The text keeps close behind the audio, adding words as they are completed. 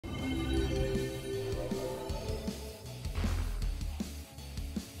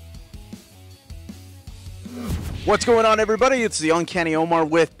What's going on, everybody? It's the Uncanny Omar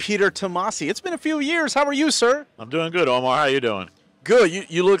with Peter Tomasi. It's been a few years. How are you, sir? I'm doing good, Omar. How you doing? Good.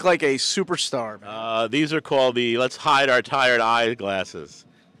 You look like a superstar, man. These are called the Let's Hide Our Tired Eye glasses.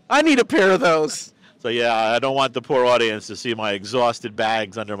 I need a pair of those. So, yeah, I don't want the poor audience to see my exhausted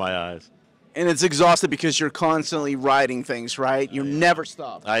bags under my eyes. And it's exhausted because you're constantly writing things, right? You never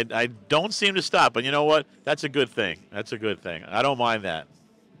stop. I don't seem to stop, but you know what? That's a good thing. That's a good thing. I don't mind that.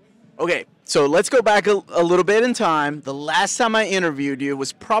 Okay, so let's go back a little bit in time. The last time I interviewed you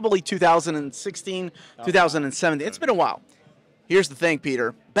was probably 2016, 2017. It's been a while. Here's the thing,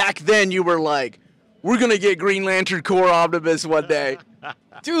 Peter. Back then, you were like, we're going to get Green Lantern Corps Omnibus one day.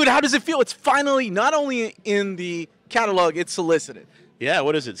 Dude, how does it feel? It's finally not only in the catalog, it's solicited. Yeah,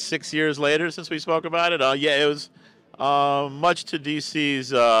 what is it, 6 years later since we spoke about it? Yeah, it was much to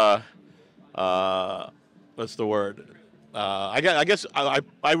DC's, what's the word? I guess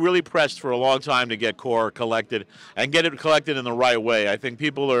I really pressed for a long time to get Corp collected and get it collected in the right way. I think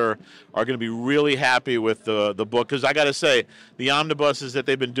people are going to be really happy with the book because I got to say the omnibuses that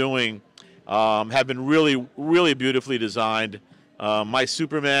they've been doing have been really, really beautifully designed. My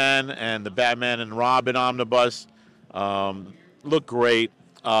Superman and the Batman and Robin omnibus look great.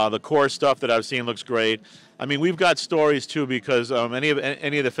 The core stuff that I've seen looks great. I mean, we've got stories too because any of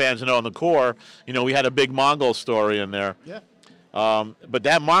the fans know in the Corp, you know, we had a big Mongol story in there. Yeah. But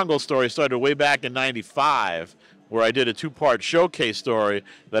that Mongol story started way back in '95, where I did a two-part showcase story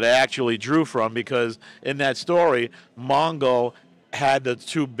that I actually drew from because in that story, Mongol had the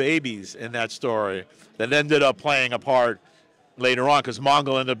two babies in that story that ended up playing a part later on because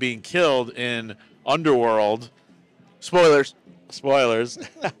Mongol ended up being killed in Underworld. Spoilers.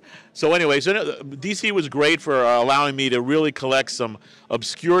 So anyway, DC was great for allowing me to really collect some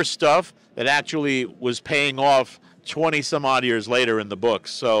obscure stuff that actually was paying off 20-some-odd years later in the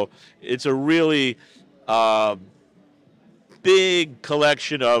books. So it's a really big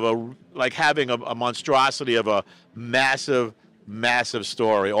collection of like having a monstrosity of a massive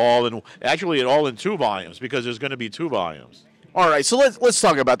story, all in 2 volumes because there's going to be 2 volumes. All right, so let's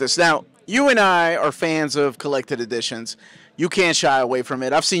talk about this. Now, you and I are fans of collected editions. You can't shy away from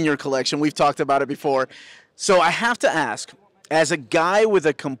it. I've seen your collection. We've talked about it before. So I have to ask, as a guy with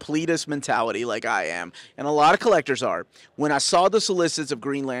a completist mentality like I am, and a lot of collectors are, when I saw the solicits of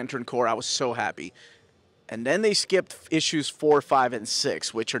Green Lantern Corps, I was so happy. And then they skipped issues 4, 5, and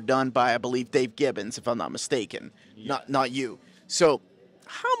 6, which are done by, I believe, Dave Gibbons, if I'm not mistaken, not you. So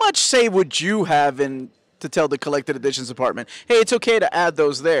how much say would you have to tell the collected editions department, hey, it's okay to add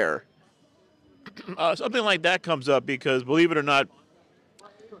those there? Something like that comes up because, believe it or not,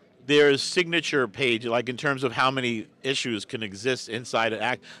 there's signature page, like in terms of how many issues can exist inside an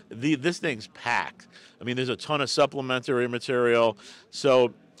act. This thing's packed. I mean, there's a ton of supplementary material.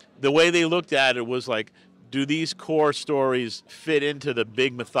 So the way they looked at it was like, do these core stories fit into the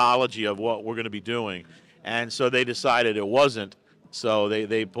big mythology of what we're going to be doing? And so they decided it wasn't. So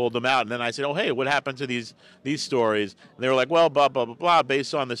they pulled them out, and then I said, "Oh, hey, what happened to these stories?" And they were like, "Well, blah blah blah blah,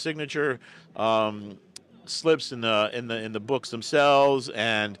 based on the signature slips in the books themselves,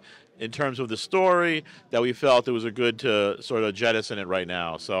 and in terms of the story, that we felt it was a good to sort of jettison it right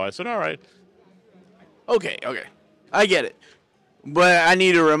now." So I said, "All right." Okay, I get it, but I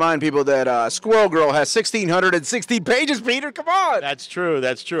need to remind people that Squirrel Girl has 1,660 pages. Peter, come on. That's true.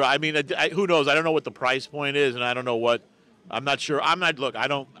 I mean, who knows? I don't know what the price point is, and I don't know what. I'm not sure. Look, I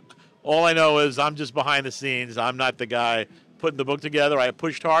don't. All I know is I'm just behind the scenes. I'm not the guy putting the book together. I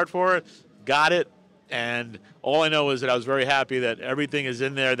pushed hard for it, got it, and all I know is that I was very happy that everything is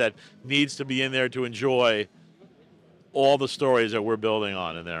in there that needs to be in there to enjoy all the stories that we're building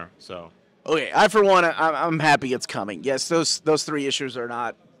on in there. So. Okay, I for one, I'm happy it's coming. Yes, those 3 issues are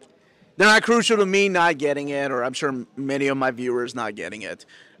not. They're not crucial to me not getting it, or I'm sure many of my viewers not getting it.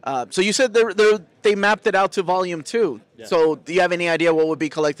 So you said they mapped it out to Volume 2. Yeah. So do you have any idea what would be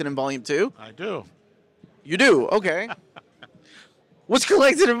collected in Volume 2? I do. You do? Okay. What's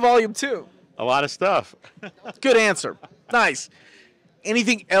collected in Volume 2? A lot of stuff. Good answer. Nice.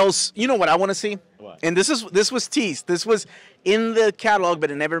 Anything else? You know what I want to see? What? And this was teased. This was in the catalog, but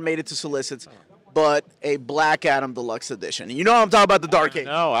it never made it to solicits. But a Black Adam Deluxe Edition. And you know I'm talking about the Dark Age.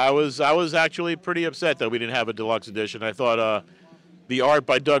 No, I was actually pretty upset that we didn't have a deluxe edition. I thought the art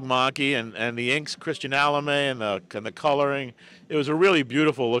by Doug Mahnke and the inks, Christian Alame, and the coloring. It was a really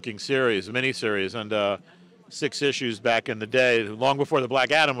beautiful looking miniseries, and 6 issues back in the day, long before the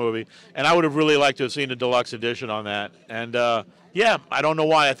Black Adam movie. And I would have really liked to have seen a deluxe edition on that. And yeah, I don't know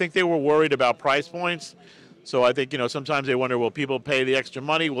why. I think they were worried about price points. So I think, sometimes they wonder, will people pay the extra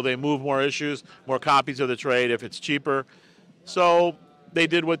money? Will they move more issues, more copies of the trade if it's cheaper? So they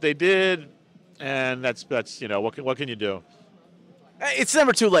did what they did. and that's you know what can you do? It's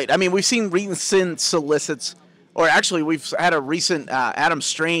never too late. I mean, we've seen recent solicits, or actually, we've had a recent Adam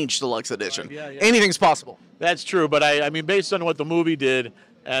Strange deluxe edition. Yeah. Anything's possible. That's true, but I mean, based on what the movie did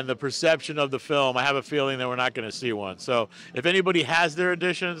and the perception of the film, I have a feeling that we're not going to see one. So if anybody has their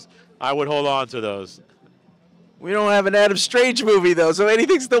editions, I would hold on to those. We don't have an Adam Strange movie, though, so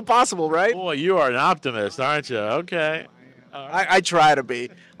anything's still possible, right? Boy, you are an optimist, aren't you? Okay. I try to be.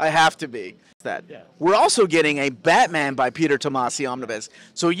 I have to be. That. Yeah. We're also getting a Batman by Peter Tomasi omnibus.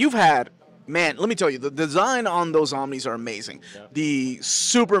 So you've had, man, let me tell you, the design on those omnis are amazing. Yeah. The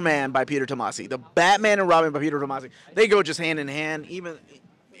Superman by Peter Tomasi, the Batman and Robin by Peter Tomasi, they go just hand in hand, even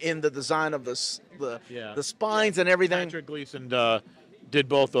in the design of the spines and everything. Patrick Gleason did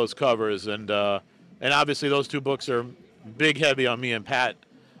both those covers, and obviously those two books are big heavy on me and Pat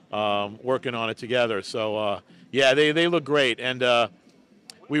working on it together. So yeah, they look great, and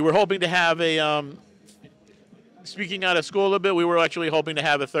we were hoping to have a. Speaking out of school a little bit, we were actually hoping to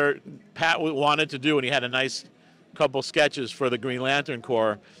have a third. Pat wanted to do, and he had a nice couple sketches for the Green Lantern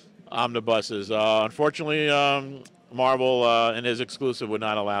Corps omnibuses. Unfortunately, Marvel and his exclusive would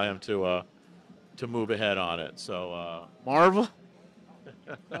not allow him to move ahead on it. So Marvel.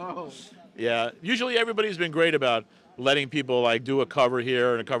 Oh. Yeah, usually everybody's been great about letting people like do a cover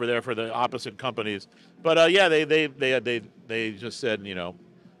here and a cover there for the opposite companies. But yeah, they just said, you know,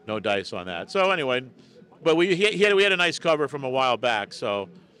 no dice on that. So anyway, but we had a nice cover from a while back, so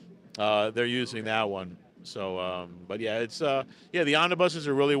they're using that one. So but yeah, it's yeah, the omnibuses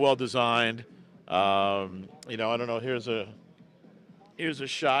are really well designed. You know, I don't know. Here's a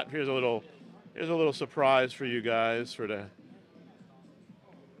shot. Here's a little surprise for you guys for the.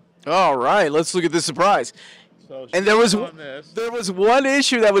 All right, let's look at this surprise. So and there was one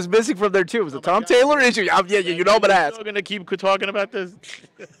issue that was missing from there too. It was the Tom Taylor issue. Yeah, you know, but ask. Still gonna keep talking about this.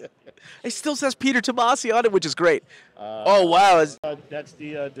 It still says Peter Tomasi on it, which is great. Oh wow! That's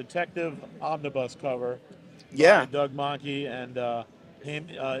the Detective Omnibus cover. Yeah. By Doug Mahnke and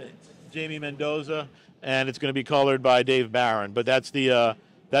Jamie Mendoza, and it's going to be colored by Dave Barron. But that's the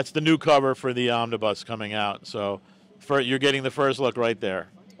new cover for the Omnibus coming out. So you're getting the first look right there.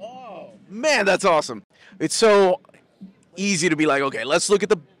 Man, that's awesome. It's so easy to be like, okay, let's look at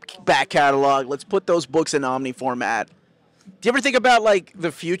the back catalog. Let's put those books in Omni format. Do you ever think about, like, the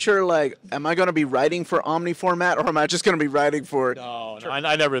future? Like, am I going to be writing for Omni format, or am I just going to be writing for... No,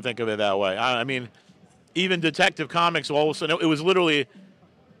 I never think of it that way. I mean, even Detective Comics, all of a sudden, it was literally...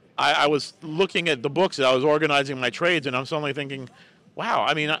 I was looking at the books, I was organizing my trades, and I'm suddenly thinking... Wow,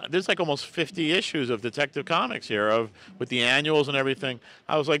 I mean, there's like almost 50 issues of Detective Comics here, with the annuals and everything.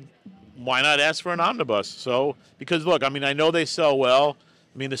 I was like, why not ask for an omnibus? So, because look, I mean, I know they sell well.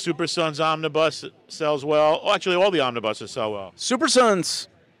 I mean, the Super Sons omnibus sells well. Oh, actually, all the omnibuses sell well. Super Sons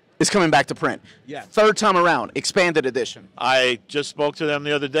is coming back to print. Yeah. Third time around, expanded edition. I just spoke to them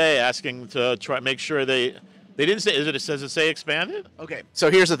the other day, asking to make sure they didn't say. Does it say expanded? Okay,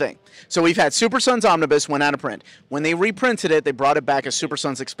 so here's the thing. So we've had Super Sons Omnibus went out of print. When they reprinted it, they brought it back as Super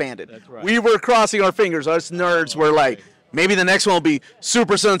Sons Expanded. That's right. We were crossing our fingers. Us nerds were like, maybe the next one will be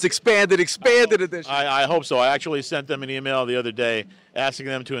Super Sons Expanded edition. I hope so. I actually sent them an email the other day asking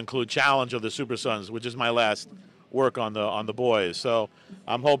them to include Challenge of the Super Sons, which is my last work on the boys. So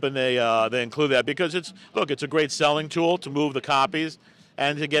I'm hoping they include that, because it's a great selling tool to move the copies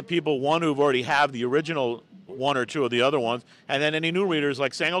and to get people, one, who've already have the original one or two of the other ones, and then any new readers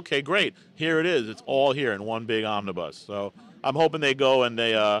like saying, okay, great, here it is. It's all here in one big omnibus. So I'm hoping they go and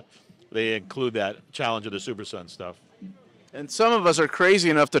they include that Challenge of the Super Sons stuff. And some of us are crazy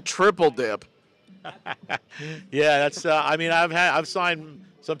enough to triple dip. Yeah, that's. I mean, I've signed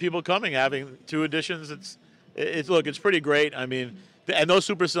some people coming having two editions. It's pretty great. I mean, and those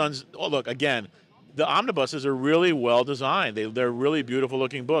Super Sons. Oh, look again, the omnibuses are really well designed. They're really beautiful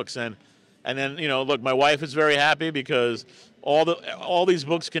looking books, and then look, my wife is very happy because all these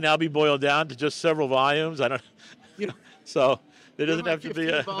books can now be boiled down to just several volumes. So there doesn't have to be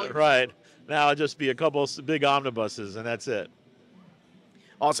right. Now it'll just be a couple big omnibuses, and that's it.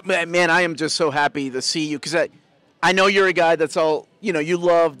 Awesome. Man, I am just so happy to see you, because I know you're a guy that's all, you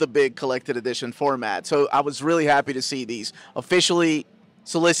love the big collected edition format. So I was really happy to see these officially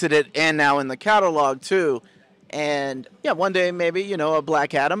solicited and now in the catalog, too. And, yeah, one day maybe, a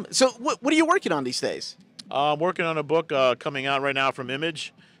Black Adam. So what are you working on these days? I'm working on a book coming out right now from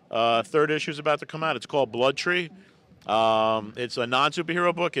Image. Third issue is about to come out. It's called Blood Tree. It's a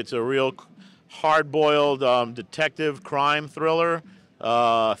non-superhero book. It's a real hard-boiled detective crime thriller.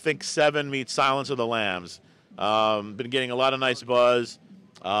 Think Seven meets Silence of the Lambs. Been getting a lot of nice buzz,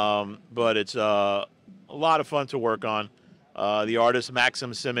 but it's a lot of fun to work on. The artist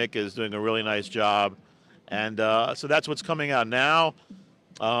Maxim Simic is doing a really nice job, and so that's what's coming out now.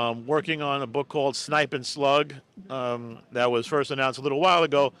 Working on a book called Snipe and Slug that was first announced a little while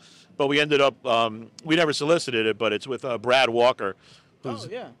ago, but we ended up we never solicited it, but it's with Brad Walker, who's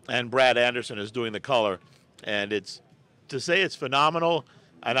and Brad Anderson is doing the color, and it's to say it's phenomenal.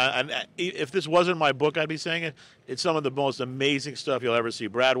 And if this wasn't my book, I'd be saying it. It's some of the most amazing stuff you'll ever see.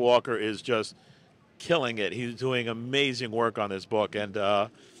 Brad Walker is just killing it. He's doing amazing work on this book, and I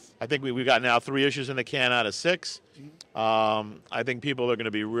think we've got now 3 issues in the can out of 6. I think people are going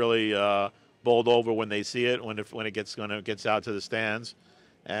to be really bowled over when they see it when it gets out to the stands,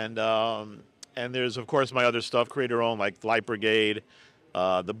 and there's of course my other stuff, creator owned, like Light Brigade,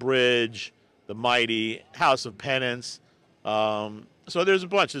 The Bridge, The Mighty, House of Penance. So there's a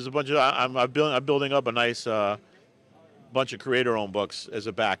bunch. I'm building up a nice bunch of creator-owned books as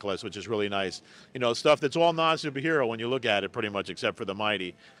a backlist, which is really nice. Stuff that's all non-superhero when you look at it, pretty much, except for The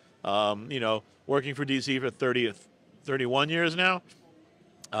Mighty. Working for DC for 31 years now.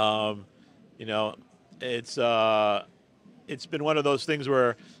 It's been one of those things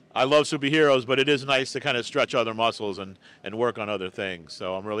where I love superheroes, but it is nice to kind of stretch other muscles and work on other things.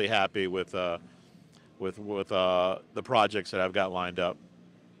 So I'm really happy with the projects that I've got lined up.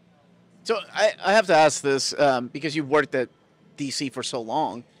 So I have to ask this because you've worked at DC for so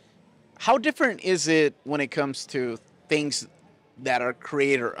long. How different is it when it comes to things that are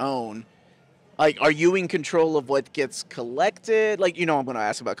creator-owned? Like, are you in control of what gets collected? Like, I'm going to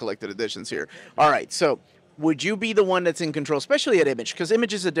ask about collected editions here. All right, so would you be the one that's in control, especially at Image? Because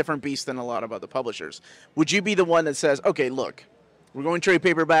Image is a different beast than a lot of other publishers. Would you be the one that says, okay, look, we're going trade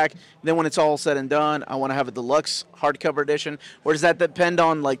paperback, then when it's all said and done, I want to have a deluxe hardcover edition? Or does that depend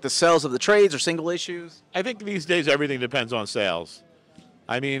on, like, the sales of the trades or single issues? I think these days everything depends on sales.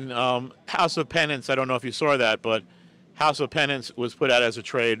 I mean, House of Penance, I don't know if you saw that, but House of Penance was put out as a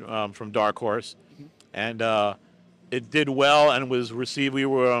trade from Dark Horse, and it did well and was received. We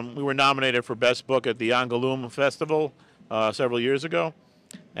were nominated for Best Book at the Angoulême Festival several years ago,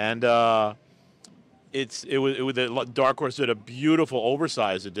 and the Dark Horse did a beautiful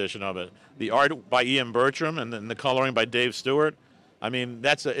oversized edition of it. The art by Ian Bertram and then the coloring by Dave Stewart. I mean,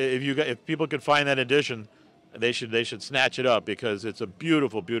 if people could find that edition, they should snatch it up, because it's a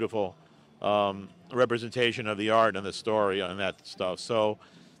beautiful, beautiful representation of the art and the story and that stuff. So,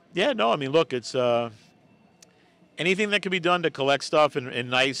 yeah, no, I mean, look, it's anything that can be done to collect stuff in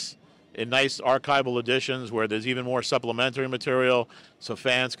nice archival editions where there's even more supplementary material, so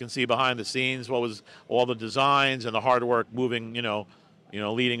fans can see behind the scenes what was all the designs and the hard work moving,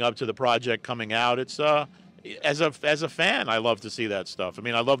 leading up to the project coming out. It's as a fan, I love to see that stuff. I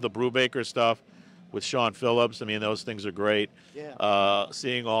mean, I love the Brubaker stuff with Sean Phillips. I mean, those things are great. Yeah.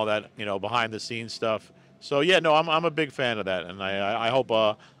 Seeing all that, behind the scenes stuff. So yeah, no, I'm a big fan of that, and I hope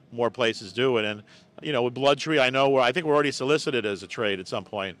more places do it. And with Blood Tree, I think we're already solicited as a trade at some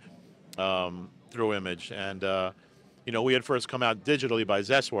point through Image, and we had first come out digitally by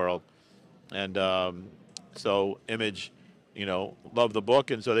Zestworld, and so Image, loved the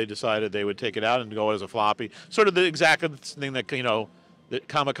book, and so they decided they would take it out and go as a floppy, sort of the exact thing that the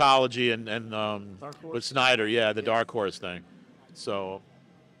Comicology and with Snyder, the Dark Horse thing. So,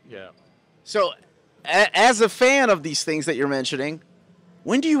 yeah. So, as a fan of these things that you're mentioning,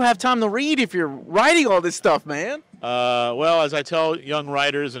 when do you have time to read if you're writing all this stuff, man? Well, as I tell young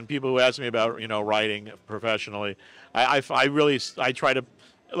writers and people who ask me about writing professionally, I try to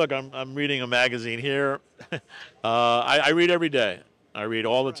look. I'm reading a magazine here. I read every day. I read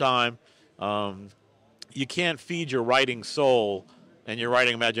all the time. You can't feed your writing soul and your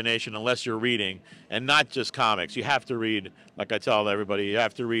writing imagination unless you're reading, and not just comics. You have to read, like I tell everybody, you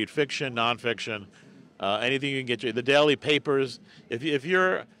have to read fiction, nonfiction, anything you can get you. The daily papers. If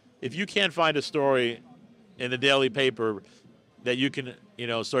you can't find a story in the daily paper that you can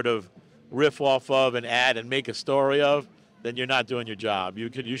sort of riff off of and add and make a story of, then you're not doing your job.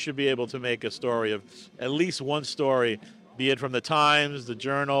 You should be able to make a story of at least one story, be it from the Times, the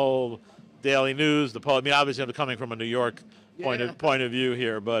Journal, Daily News, the Post. I mean, obviously I'm coming from a New York point of view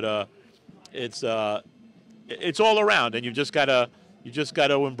here, but it's all around, and you just gotta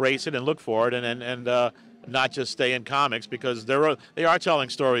embrace it and look for it, and not just stay in comics, because they are telling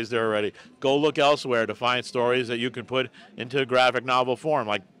stories there already. Go look elsewhere to find stories that you can put into graphic novel form,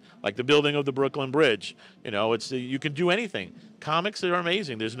 like the building of the Brooklyn Bridge. You can do anything. Comics are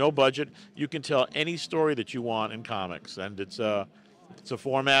amazing. There's no budget. You can tell any story that you want in comics, and it's a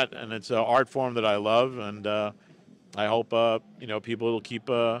format and it's an art form that I love, and I hope people will keep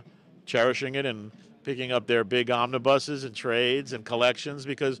cherishing it and picking up their big omnibuses and trades and collections,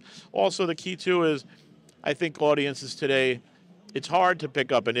 because also the key too is I think audiences today, it's hard to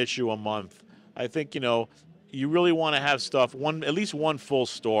pick up an issue a month. I think, you really want to have stuff, at least one full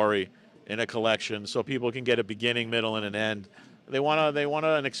story in a collection so people can get a beginning, middle, and an end. They want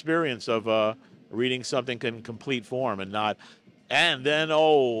an experience of reading something in complete form and not, and then,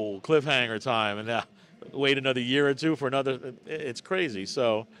 cliffhanger time, and wait another year or two for another. It's crazy.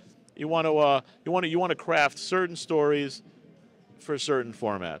 So you want to craft certain stories for certain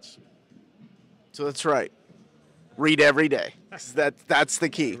formats. So that's right. Read every day. That's the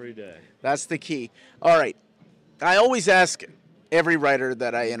key. Every day. That's the key. All right. I always ask every writer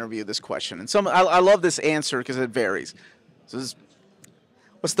that I interview this question, and I love this answer because it varies. So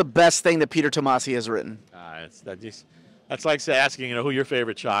what's the best thing that Peter Tomasi has written? That's like asking, who your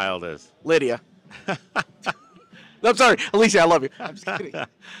favorite child is. Lydia. I'm sorry, Alicia. I love you. I'm just kidding.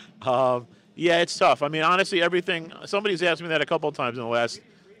 Yeah, it's tough. I mean, honestly, everything. Somebody's asked me that a couple of times in the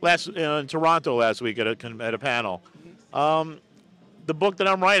in Toronto last week at a panel. The book that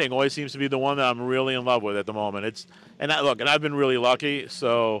I'm writing always seems to be the one that I'm really in love with at the moment. And I've been really lucky.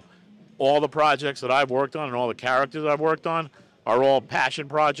 So all the projects that I've worked on and all the characters I've worked on are all passion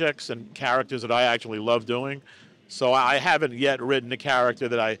projects and characters that I actually love doing. So I haven't yet written a character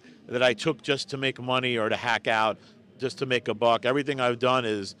that I took just to make money or to hack out, just to make a buck. Everything I've done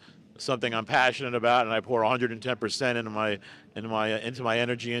is something I'm passionate about, and I pour 110% into my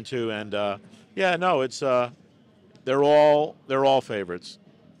energy into. And they're all favorites.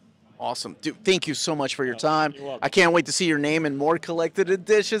 Awesome. Dude, thank you so much for your time. You're welcome. I can't wait to see your name in more collected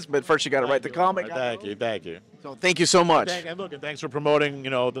editions, but first you got to write the comic. Thank you. So thank you so much. And thanks for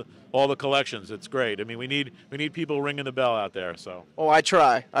promoting, all the collections. It's great. I mean, we need people ringing the bell out there. So. Oh, I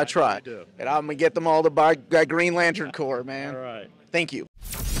try. I do. And I'm gonna get them all to buy Green Lantern Corps, man. All right. Thank you.